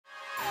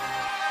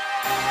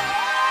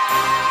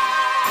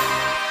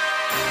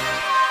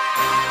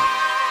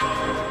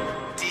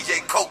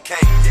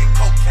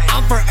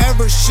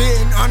Forever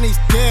shitting on these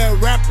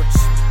dead rappers.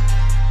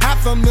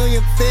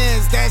 500,000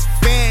 fans, that's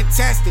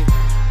fantastic.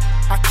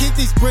 I keep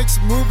these bricks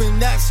moving,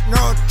 that's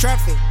no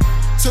traffic.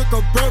 Took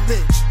a broke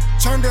bitch,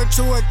 turned her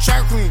to a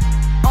track queen.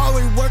 All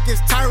we work is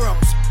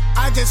tyros,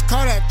 I just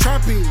call that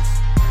trapeze.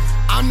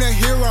 I'm the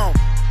hero,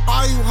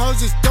 all you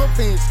hoes is dope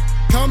fiends.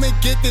 Come and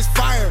get this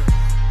fire,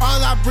 all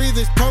I breathe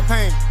is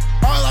propane.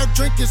 All I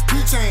drink is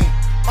butane,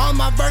 all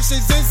my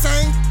verses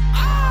insane.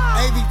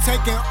 AV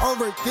taking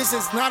over, this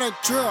is not a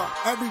drill.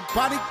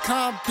 Everybody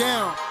calm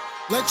down,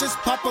 let's just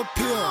pop a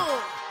pill.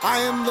 I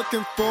am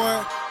looking for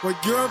it, where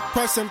you're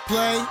pressing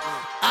play.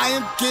 I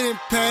am getting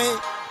paid,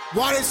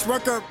 why this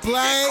record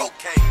play?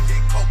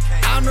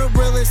 I'm the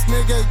realest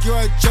nigga,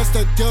 you're just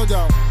a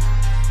dildo.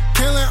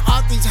 Killing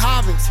off these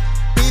hobbits,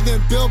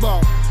 even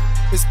Bilbo.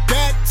 It's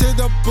back to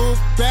the booth,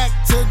 back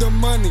to the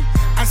money.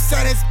 I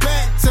said it's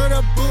back to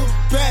the booth,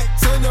 back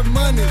to the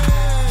money.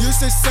 Used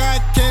to say I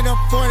can't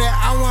afford it,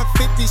 I want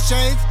 50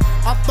 shades.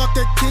 I fuck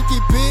a kinky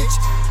bitch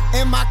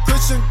in my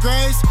Christian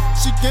Grace.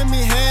 She give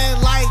me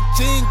head like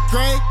Jean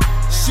Grey.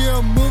 She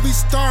a movie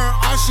star and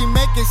all she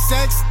making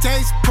sex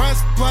taste, press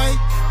play.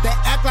 They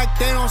act like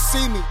they don't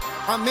see me,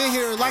 I'm in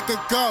here like a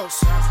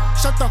ghost.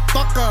 Shut the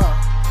fuck up,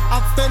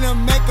 I'm finna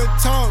make a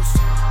toast.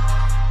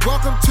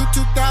 Welcome to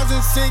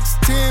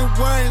 2016,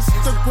 where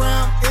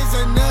Instagram is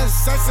a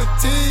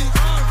necessity.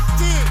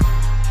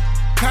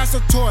 Pass the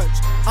torch,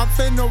 I'm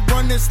finna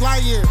run this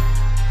light year.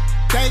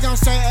 They gon'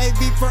 say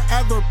AV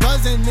forever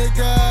buzzing,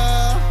 nigga.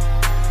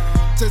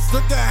 Just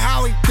look at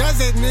how he does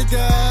it,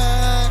 nigga.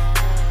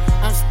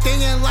 I'm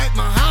stinging like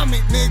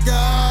Muhammad, nigga.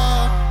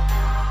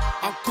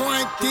 I'm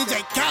going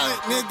DJ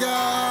Khaled,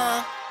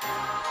 nigga.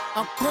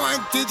 I'm going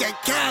DJ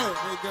Khaled,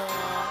 nigga.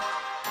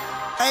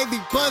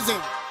 AV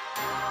buzzing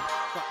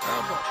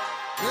forever,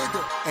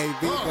 nigga.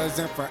 AV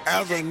buzzing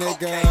forever,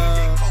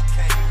 nigga.